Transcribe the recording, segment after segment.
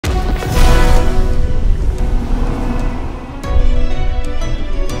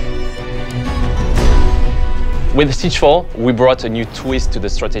With Siegefall, we brought a new twist to the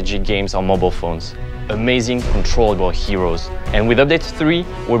strategy games on mobile phones. Amazing, controllable heroes. And with Update 3,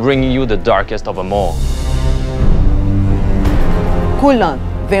 we're bringing you the darkest of them all. Cullen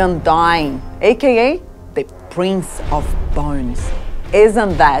Van Dyne, aka the Prince of Bones.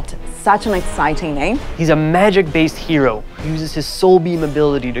 Isn't that such an exciting name? He's a magic-based hero who uses his soul beam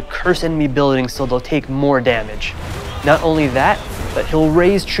ability to curse enemy buildings so they'll take more damage. Not only that, but he'll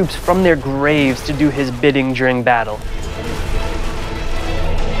raise troops from their graves to do his bidding during battle.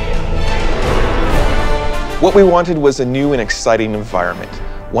 What we wanted was a new and exciting environment,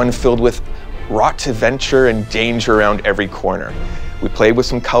 one filled with wrought to adventure and danger around every corner. We played with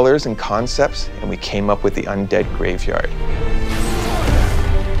some colors and concepts, and we came up with the Undead Graveyard.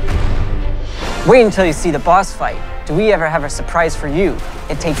 Wait until you see the boss fight. Do we ever have a surprise for you?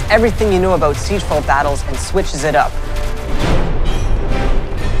 It takes everything you know about Siegefall battles and switches it up.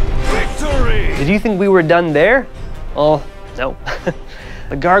 Victory! Did you think we were done there? Oh, no.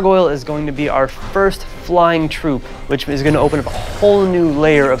 The Gargoyle is going to be our first flying troop, which is going to open up a whole new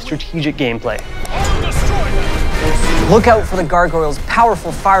layer of strategic gameplay. Look out for the Gargoyle's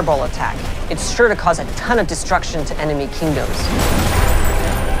powerful fireball attack. It's sure to cause a ton of destruction to enemy kingdoms.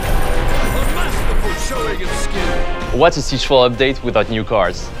 What's a Siegefall update without new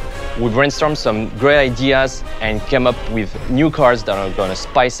cards? We brainstormed some great ideas and came up with new cards that are going to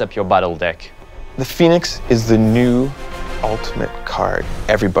spice up your battle deck. The Phoenix is the new ultimate card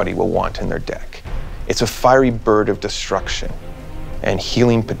everybody will want in their deck. It's a fiery bird of destruction and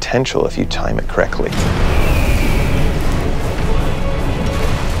healing potential if you time it correctly.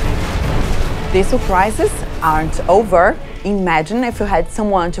 The surprises aren't over. Imagine if you had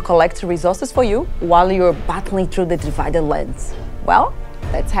someone to collect resources for you while you're battling through the divided lands. Well,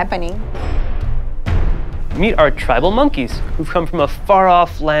 that's happening. Meet our tribal monkeys, who've come from a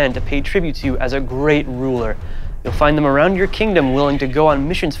far-off land to pay tribute to you as a great ruler. You'll find them around your kingdom willing to go on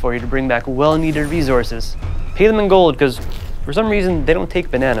missions for you to bring back well-needed resources. Pay them in gold, because for some reason they don't take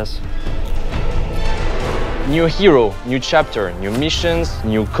bananas. New hero, new chapter, new missions,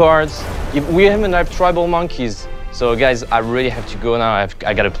 new cards. We haven't had tribal monkeys. So guys, I really have to go now.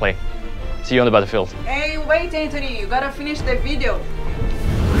 I gotta play. See you on the battlefield. Hey, wait, Anthony, you gotta finish the video.